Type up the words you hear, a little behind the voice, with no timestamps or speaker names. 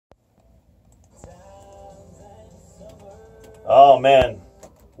Oh, man.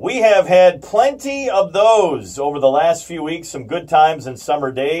 We have had plenty of those over the last few weeks, some good times and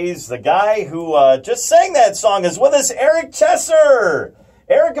summer days. The guy who just sang that song is with us, Eric Chesser.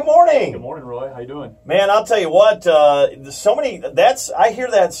 Eric, good morning. Good morning, Roy. How you doing? Man, I'll tell you what, I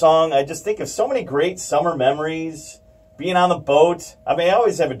hear that song, I just think of so many great summer memories. Being on the boat. I mean, I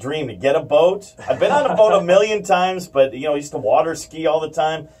always have a dream to get a boat. I've been on a boat a million times, but, I used to water ski all the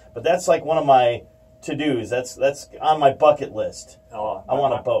time. But that's like one of my to-dos. That's on my bucket list. Oh, I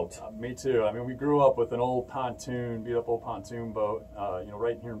want a boat. Me too. I mean, we grew up with an old pontoon, beat-up old pontoon boat,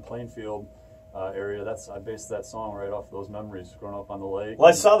 right here in Plainfield area. I based that song right off of those memories growing up on the lake. Well,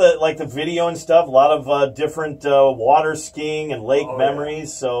 I saw the video and stuff. A lot of different water skiing and lake memories.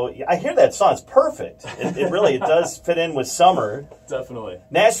 Yeah. So I hear that song. It's perfect. It does fit in with summer. Definitely.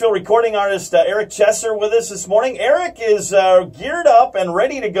 Nashville recording artist Eric Chesser with us this morning. Eric is geared up and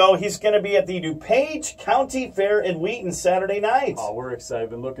ready to go. He's going to be at the DuPage County Fair in Wheaton Saturday night. Oh, we're excited.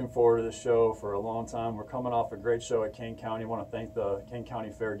 Been looking forward to this show for a long time. We're coming off a great show at Kane County. I want to thank the Kane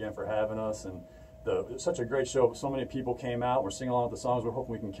County Fair again for having us. And it's such a great show. So many people came out. We're singing along with the songs. We're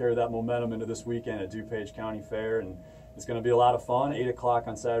hoping we can carry that momentum into this weekend at DuPage County Fair. And it's going to be a lot of fun, 8 o'clock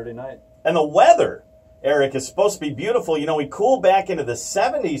on Saturday night. And the weather, Eric, is supposed to be beautiful. We cooled back into the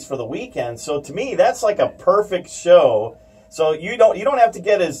 70s for the weekend. So to me, that's like a perfect show. So you don't have to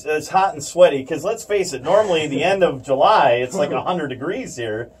get as hot and sweaty, because let's face it, normally the end of July, it's like 100 degrees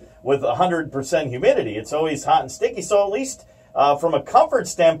here with 100% humidity. It's always hot and sticky. So at least from a comfort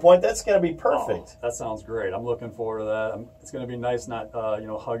standpoint, that's going to be perfect. Oh, that sounds great. I'm looking forward to that. It's going to be nice not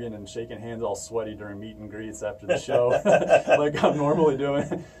hugging and shaking hands all sweaty during meet and greets after the show like I'm normally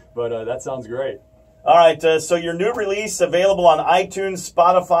doing. But that sounds great. All right, so your new release available on iTunes,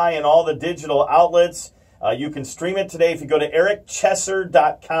 Spotify, and all the digital outlets. You can stream it today if you go to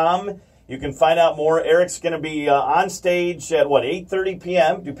ericchesser.com. You can find out more. Eric's going to be on stage at 8:30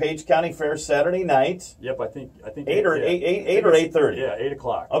 p.m. DuPage County Fair Saturday night. Yep, I think 8 or 8:30. Yeah, 8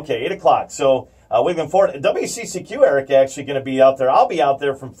 o'clock. Okay, 8 o'clock. So we're looking forward. WCCQ, Eric, actually going to be out there. I'll be out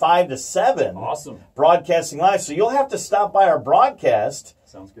there from 5 to 7. Awesome. Broadcasting live. So you'll have to stop by our broadcast.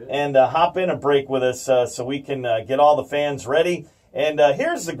 Sounds good. And hop in a break with us so we can get all the fans ready. And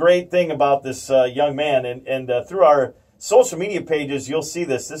here's the great thing about this young man. And through our social media pages, you'll see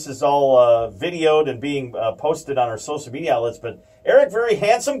this. This is all videoed and being posted on our social media outlets. But Eric, very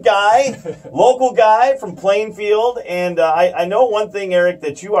handsome guy, local guy from Plainfield. And I know one thing, Eric,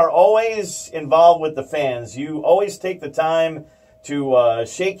 that you are always involved with the fans. You always take the time to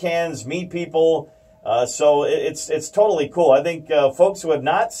shake hands, meet people. So it's totally cool. I think folks who have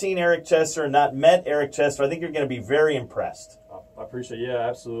not seen Eric Chesser and not met Eric Chesser, I think you're going to be very impressed. I appreciate it. Yeah,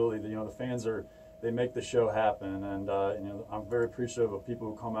 absolutely. The fans they make the show happen, and I'm very appreciative of people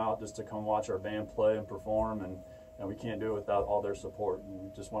who come out just to come watch our band play and perform, and we can't do it without all their support. And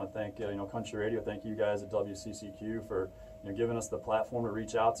we just want to thank Country Radio, thank you guys at WCCQ for giving us the platform to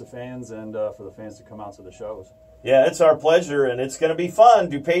reach out to fans and for the fans to come out to the shows. Yeah, it's our pleasure, and it's going to be fun.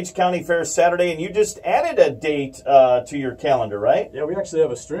 DuPage County Fair Saturday, and you just added a date to your calendar, right? Yeah, we actually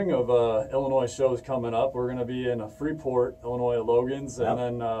have a string of Illinois shows coming up. We're going to be in Freeport, Illinois at Logan's, and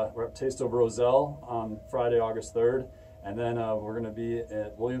then we're at Taste of Roselle on Friday, August 3rd. And then we're going to be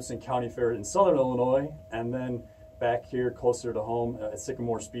at Williamson County Fair in Southern Illinois, and then back here closer to home at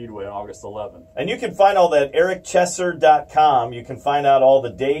Sycamore Speedway on August 11th. And you can find all that at ericchesser.com. You can find out all the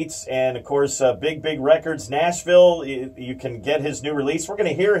dates, and of course, Big Records Nashville. You can get his new release. We're going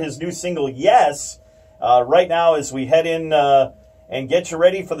to hear his new single, Yes, right now as we head in and get you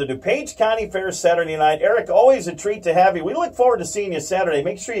ready for the DuPage County Fair Saturday night. Eric, always a treat to have you. We look forward to seeing you Saturday.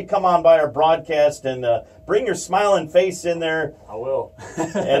 Make sure you come on by our broadcast and bring your smiling face in there. I will.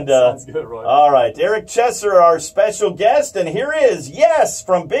 And sounds good, Roy. All right, Eric Chesser, our special guest, and here is Yes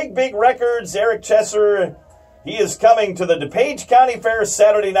from Big Records. Eric Chesser, he is coming to the DuPage County Fair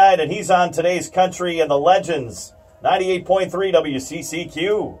Saturday night, and he's on today's Country and the Legends, 98.3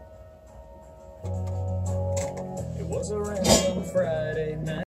 WCCQ. It was a random Friday night.